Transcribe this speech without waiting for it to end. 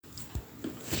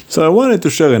So I wanted to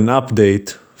share an update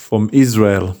from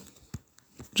Israel,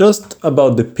 just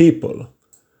about the people,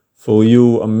 for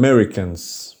you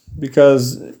Americans,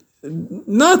 because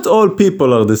not all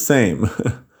people are the same.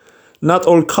 Not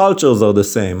all cultures are the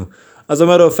same. As a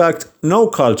matter of fact, no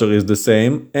culture is the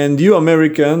same, and you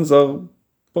Americans are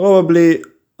probably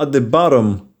at the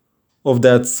bottom of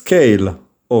that scale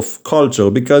of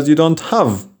culture because you don't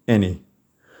have any.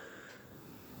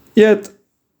 Yet,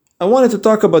 I wanted to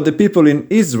talk about the people in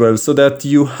Israel so that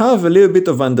you have a little bit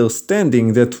of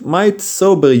understanding that might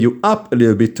sober you up a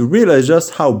little bit to realize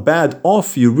just how bad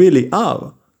off you really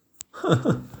are.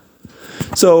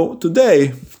 So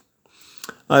today,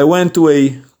 I went to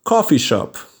a coffee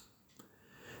shop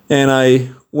and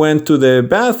I went to the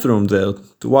bathroom there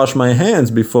to wash my hands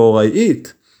before I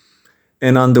eat.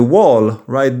 And on the wall,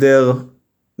 right there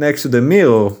next to the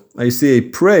mirror, I see a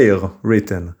prayer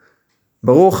written.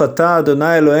 ברוך אתה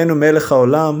אדוני אלוהינו מלך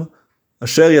העולם,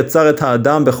 אשר יצר את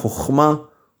האדם בחוכמה,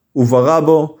 וברא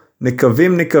בו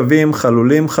נקבים נקבים,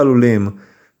 חלולים חלולים.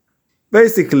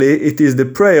 Basically, it is the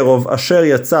prayer of Asher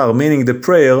Yatzar, meaning the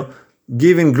prayer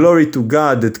giving glory to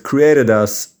God that created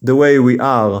us the way we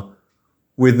are,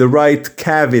 with the right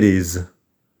cavities,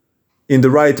 in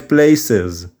the right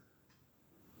places.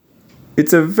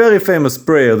 It's a very famous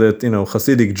prayer that,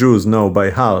 Hasidic Jews know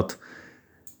by heart.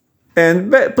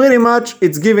 And pretty much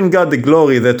it's giving God the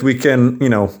glory that we can,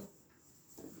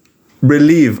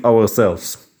 relieve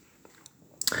ourselves.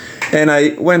 And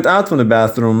I went out from the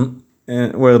bathroom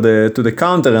to the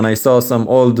counter and I saw some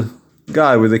old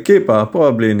guy with a kippah,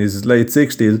 probably in his late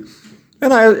 60s.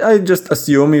 And I just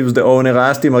assumed he was the owner. I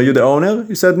asked him, are you the owner?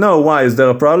 He said, no. Why? Is there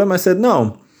a problem? I said,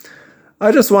 no.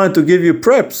 I just wanted to give you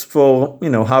preps for,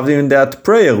 having that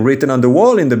prayer written on the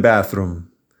wall in the bathroom.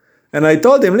 And I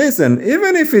told him, listen,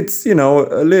 even if it's, a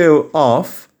little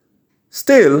off,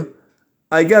 still,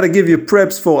 I gotta give you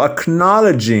preps for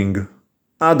acknowledging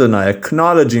Adonai,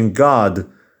 acknowledging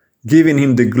God, giving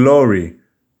him the glory,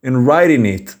 and writing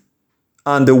it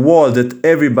on the wall that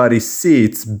everybody sees.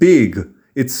 It's big.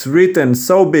 It's written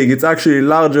so big, it's actually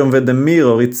larger than the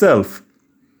mirror itself.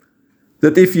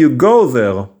 That if you go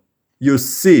there, you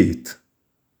see it.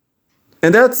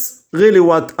 And that's really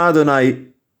what Adonai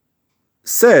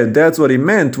said. That's what he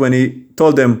meant when he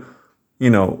told them,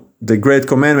 the great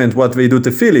commandment, what they do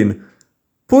tefillin.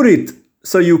 Put it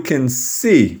so you can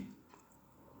see,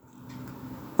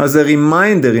 as a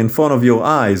reminder in front of your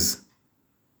eyes,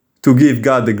 to give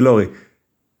God the glory.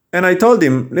 And I told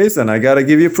him, listen, I gotta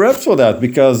give you preps for that,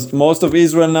 because most of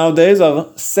Israel nowadays are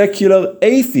secular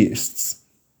atheists.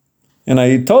 And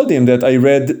I told him that I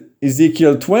read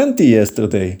Ezekiel 20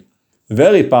 yesterday.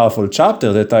 Very powerful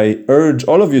chapter that I urge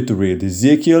all of you to read,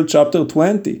 Ezekiel chapter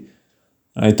 20.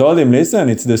 I told him, listen,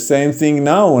 it's the same thing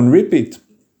now on repeat.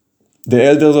 The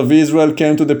elders of Israel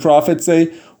came to the prophet,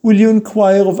 say, will you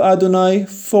inquire of Adonai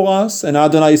for us? And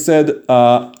Adonai said,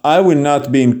 I will not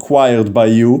be inquired by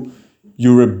you,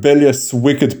 you rebellious,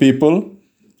 wicked people.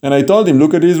 And I told him,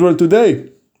 look at Israel today.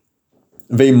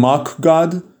 They mock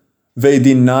God, they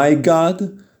deny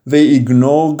God, they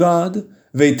ignore God,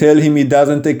 they tell him he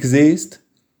doesn't exist.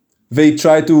 They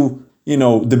try to,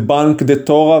 debunk the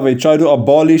Torah. They try to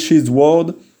abolish his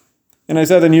word. And I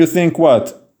said, and you think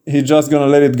what? He's just going to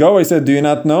let it go? I said, do you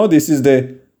not know? This is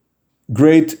the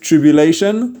great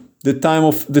tribulation, the time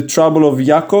of the trouble of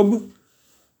Jacob,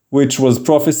 which was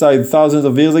prophesied thousands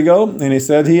of years ago. And he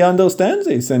said he understands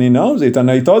this and he knows it.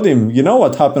 And I told him,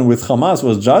 what happened with Hamas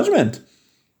was judgment.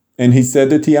 And he said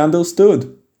that he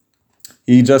understood.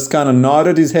 He just kind of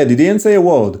nodded his head. He didn't say a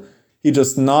word. He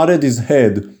just nodded his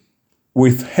head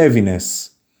with heaviness.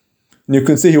 And you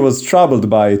can see he was troubled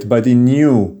by it, but he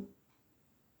knew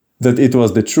that it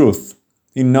was the truth.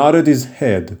 He nodded his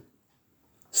head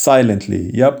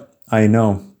silently. Yep, I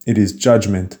know. It is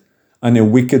judgment on a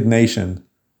wicked nation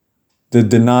that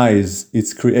denies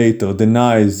its creator,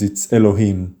 denies its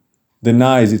Elohim,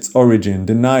 denies its origin,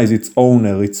 denies its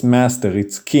owner, its master,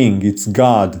 its king, its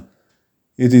God.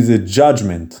 It is a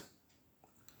judgment.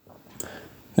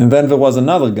 And then there was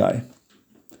another guy,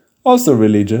 also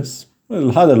religious,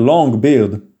 had a long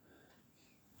beard.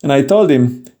 And I told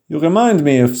him, you remind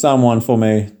me of someone from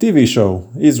a TV show,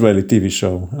 Israeli TV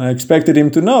show. I expected him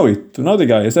to know the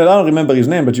guy. I said, I don't remember his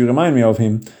name, but you remind me of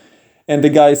him. And the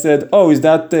guy said, oh, is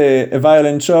that a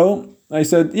violent show? I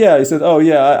said, yeah. He said, oh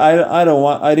yeah,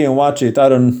 I didn't watch it. I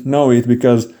don't know it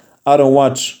because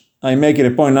I make it a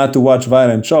point not to watch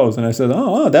violent shows. And I said,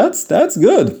 oh, that's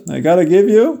good. I gotta give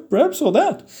you preps for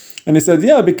that. And he said,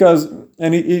 yeah,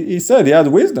 and he said he had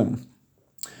wisdom.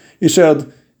 He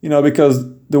shared, because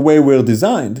the way we're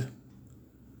designed,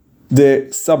 the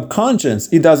subconscious,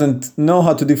 it doesn't know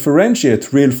how to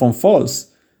differentiate real from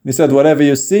false. He said, whatever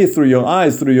you see through your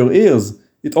eyes, through your ears,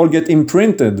 it all get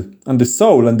imprinted on the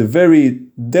soul and the very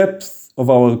depth of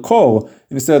our core.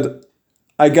 And he said,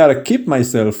 I gotta keep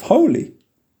myself holy.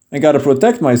 I gotta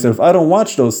protect myself. I don't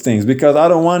watch those things because I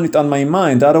don't want it on my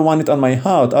mind. I don't want it on my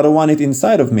heart. I don't want it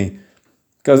inside of me.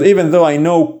 Because even though I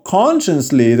know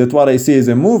consciously that what I see is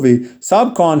a movie,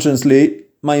 subconsciously,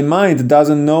 my mind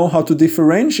doesn't know how to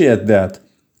differentiate that.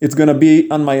 It's gonna be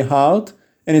on my heart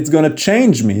and it's gonna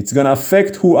change me. It's gonna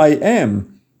affect who I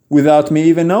am without me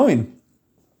even knowing.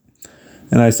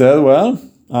 And I said, well,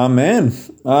 amen,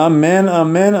 amen,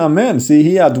 amen, amen. See,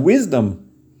 he had wisdom.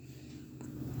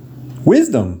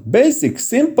 Wisdom, basic,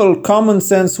 simple, common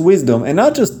sense wisdom, and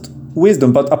not just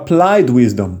wisdom, but applied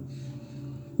wisdom.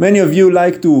 Many of you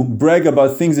like to brag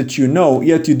about things that you know,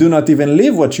 yet you do not even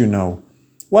live what you know.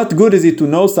 What good is it to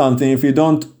know something if you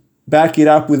don't back it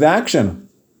up with action?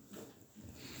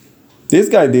 This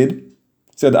guy did.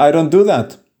 Said, I don't do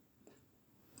that.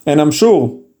 And I'm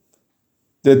sure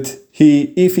that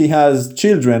if he has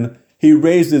children, he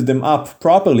raises them up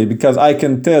properly, because I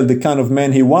can tell the kind of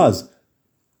man he was.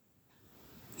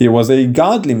 He was a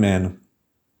godly man.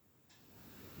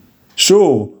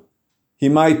 Sure, he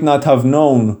might not have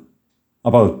known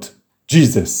about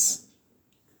Jesus,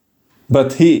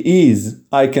 but he is,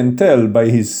 I can tell by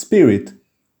his spirit,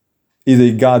 is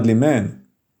a godly man.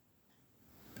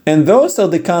 And those are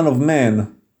the kind of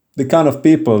men, the kind of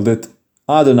people that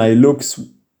Adonai looks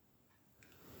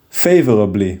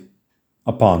favorably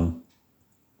upon.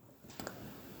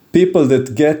 People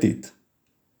that get it.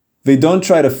 They don't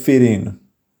try to fit in.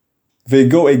 They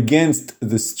go against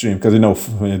the stream. Because,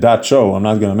 that show, I'm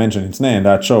not going to mention its name,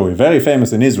 that show is very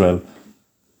famous in Israel.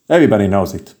 Everybody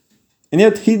knows it. And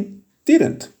yet he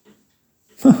didn't.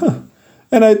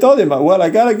 And I told him, well, I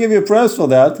got to give you praise for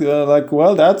that.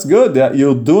 Well, that's good.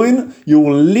 You're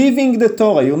living the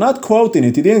Torah. You're not quoting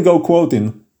it. He didn't go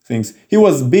quoting things. He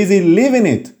was busy living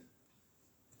it.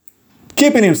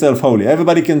 Keeping himself holy.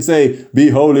 Everybody can say, be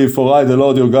holy, for I, the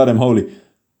Lord your God, am holy.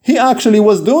 He actually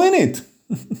was doing it.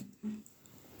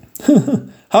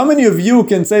 How many of you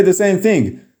can say the same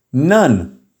thing?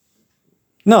 None.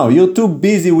 No, you're too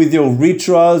busy with your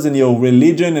rituals and your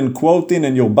religion and quoting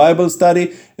and your Bible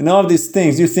study and all these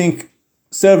things. You think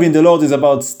serving the Lord is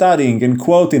about studying and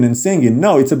quoting and singing.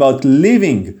 No, it's about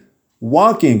living,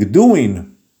 walking,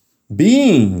 doing,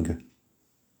 being.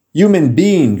 Human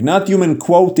being, not human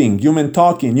quoting, human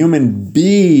talking, human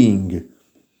being.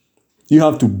 You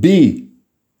have to be.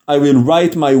 I will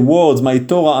write my words, my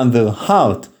Torah on their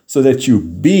heart so that you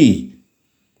be.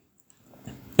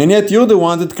 And yet you're the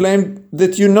one that claim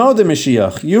that you know the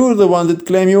Mashiach. You're the one that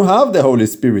claim you have the Holy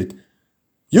Spirit.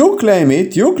 You claim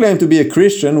it. You claim to be a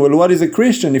Christian. Well, what is a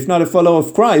Christian if not a follower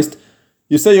of Christ?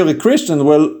 You say you're a Christian.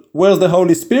 Well, where's the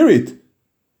Holy Spirit?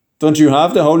 Don't you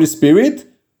have the Holy Spirit?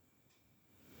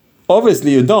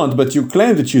 Obviously you don't, but you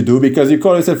claim that you do because you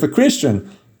call yourself a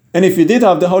Christian. And if you did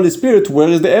have the Holy Spirit, where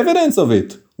is the evidence of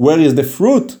it? Where is the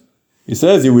fruit? He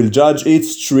says you will judge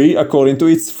each tree according to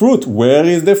its fruit. Where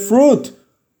is the fruit?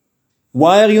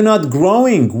 Why are you not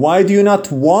growing? Why do you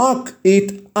not walk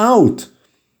it out?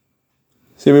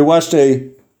 See, we watched a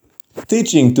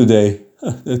teaching today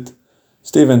that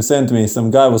Stephen sent me. Some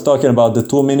guy was talking about the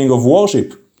true meaning of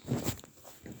worship.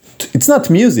 It's not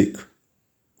music.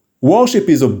 Worship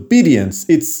is obedience.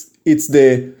 It's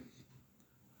the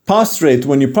prostrate,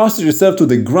 when you prostrate yourself to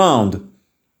the ground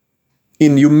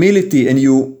in humility and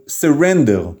you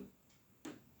surrender.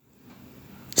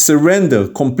 Surrender,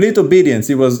 complete obedience.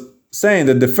 He was saying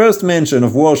that the first mention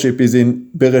of worship is in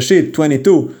Bereshit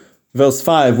 22, verse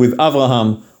 5, with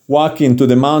Abraham walking to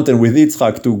the mountain with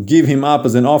Yitzchak to give him up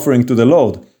as an offering to the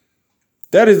Lord.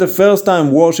 That is the first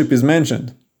time worship is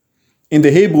mentioned. In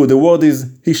the Hebrew, the word is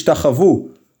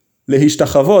hishtachavu.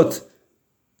 Lehishtahavot,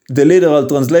 the literal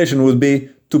translation would be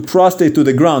to prostrate to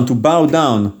the ground, to bow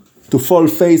down, to fall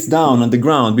face down on the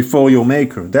ground before your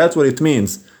Maker. That's what it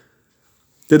means.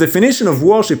 The definition of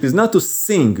worship is not to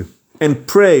sing and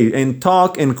pray and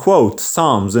talk and quote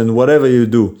psalms and whatever you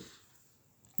do.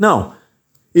 No,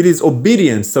 it is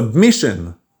obedience,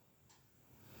 submission.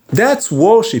 That's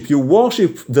worship. You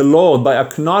worship the Lord by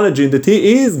acknowledging that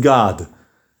He is God.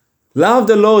 Love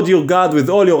the Lord your God with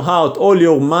all your heart, all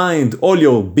your mind, all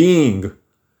your being,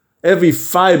 every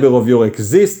fiber of your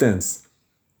existence.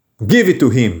 Give it to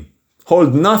Him.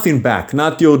 Hold nothing back,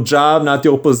 not your job, not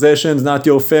your possessions, not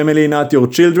your family, not your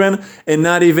children, and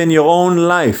not even your own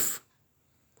life.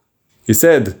 He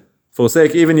said,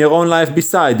 forsake even your own life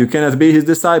beside, you cannot be His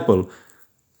disciple.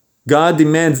 God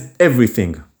demands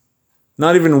everything.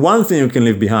 Not even one thing you can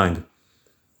leave behind.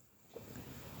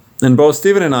 And both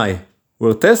Stephen and I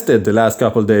were tested the last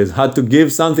couple of days, had to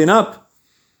give something up.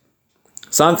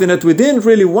 Something that we didn't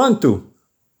really want to.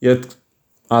 Yet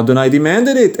Adonai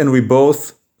demanded it and we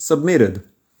both submitted.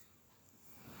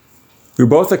 We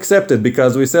both accepted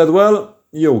because we said, well,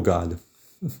 you're God.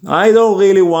 I don't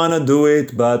really want to do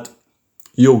it, but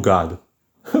you're God.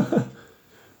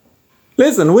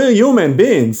 Listen, we're human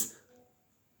beings,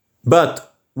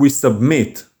 but we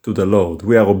submit to the Lord.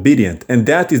 We are obedient. And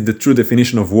that is the true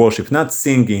definition of worship, not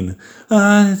singing.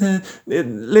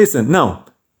 Listen, no.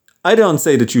 I don't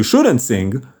say that you shouldn't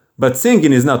sing, but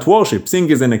singing is not worship.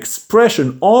 Singing is an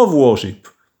expression of worship.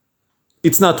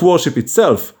 It's not worship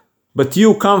itself, but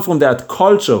you come from that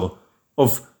culture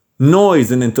of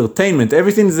noise and entertainment.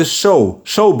 Everything is a show.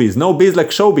 Showbiz. No biz like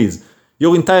showbiz.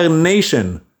 Your entire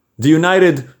nation, the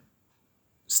United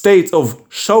States of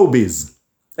showbiz.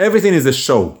 Everything is a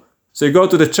show. So you go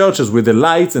to the churches with the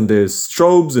lights and the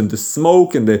strobes and the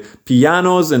smoke and the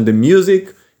pianos and the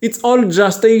music. It's all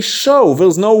just a show.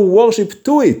 There's no worship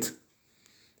to it.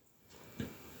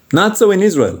 Not so in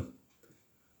Israel.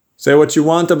 Say what you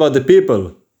want about the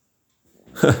people.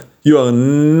 You are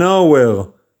nowhere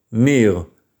near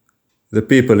the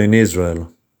people in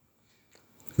Israel.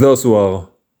 Those who are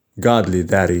godly,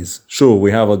 that is. Sure,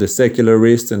 we have all the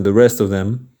secularists and the rest of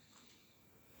them.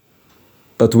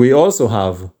 But we also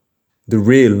have the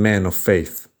real men of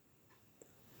faith.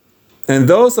 And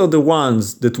those are the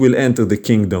ones that will enter the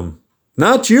kingdom.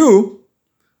 Not you.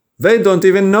 They don't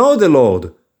even know the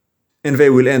Lord. And they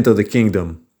will enter the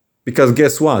kingdom. Because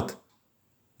guess what?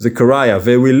 Zechariah,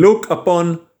 they will look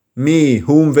upon me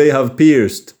whom they have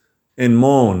pierced and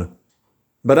mourn.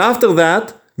 But after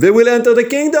that, they will enter the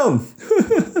kingdom.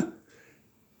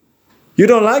 You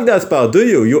don't like that part, do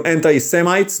you? You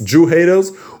anti-Semites, Jew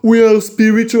haters. We are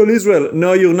spiritual Israel.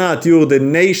 No, you're not. You're the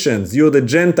nations. You're the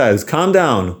Gentiles. Calm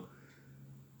down.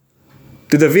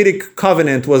 The Davidic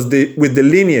covenant was with the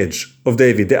lineage of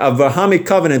David. The Abrahamic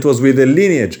covenant was with the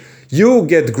lineage. You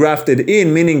get grafted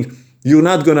in, meaning you're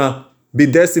not going to be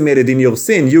decimated in your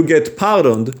sin. You get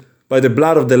pardoned by the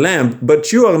blood of the Lamb,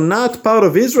 but you are not part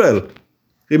of Israel.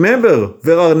 Remember,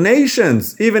 there are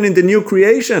nations, even in the new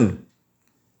creation.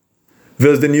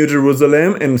 There's the New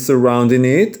Jerusalem, and surrounding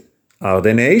it are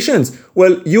the nations.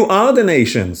 Well, you are the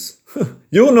nations.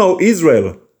 You know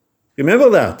Israel. Remember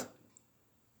that.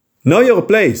 Know your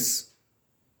place.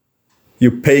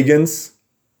 You pagans.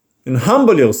 And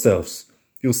humble yourselves.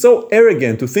 You're so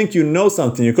arrogant to think you know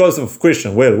something because of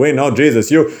Christian. Well, we know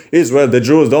Jesus. You, Israel, the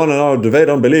Jews don't know, they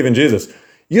don't believe in Jesus.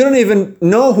 You don't even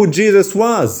know who Jesus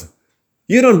was.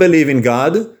 You don't believe in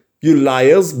God. You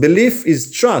liars. Belief is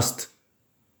trust.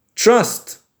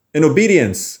 Trust and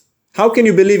obedience. How can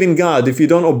you believe in God if you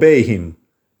don't obey Him?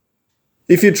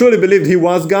 If you truly believed He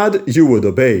was God, you would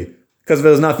obey. Because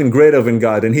there's nothing greater than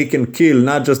God. And He can kill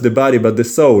not just the body, but the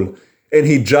soul. And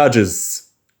He judges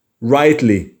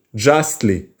rightly,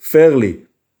 justly, fairly.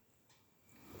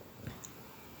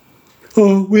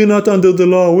 Oh, we're not under the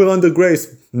law. We're under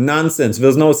grace. Nonsense.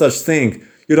 There's no such thing.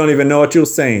 You don't even know what you're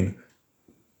saying.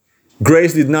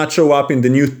 Grace did not show up in the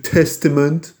New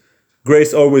Testament.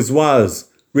 Grace always was.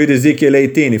 Read Ezekiel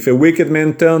 18. If a wicked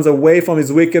man turns away from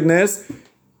his wickedness,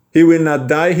 he will not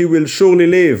die, he will surely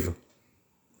live.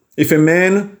 If a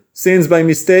man sins by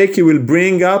mistake, he will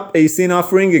bring up a sin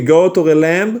offering, a goat or a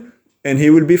lamb, and he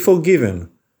will be forgiven.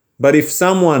 But if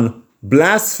someone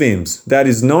blasphemes, that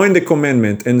is knowing the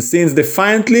commandment, and sins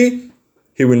defiantly,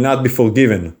 he will not be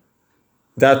forgiven.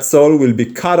 That soul will be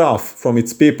cut off from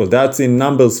its people. That's in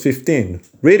Numbers 15.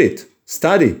 Read it.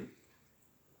 Study.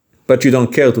 But you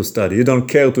don't care to study. You don't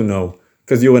care to know.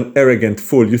 Because you're an arrogant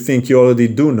fool. You think you already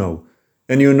do know.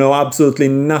 And you know absolutely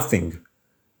nothing.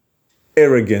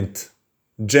 Arrogant,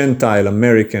 Gentile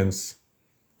Americans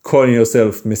calling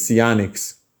yourself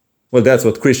Messianics. Well, that's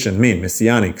what Christian mean,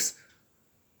 Messianics.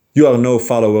 You are no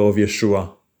follower of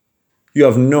Yeshua. You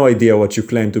have no idea what you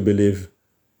claim to believe.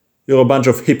 You're a bunch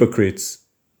of hypocrites.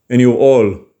 And you're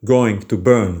all going to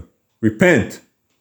burn. Repent.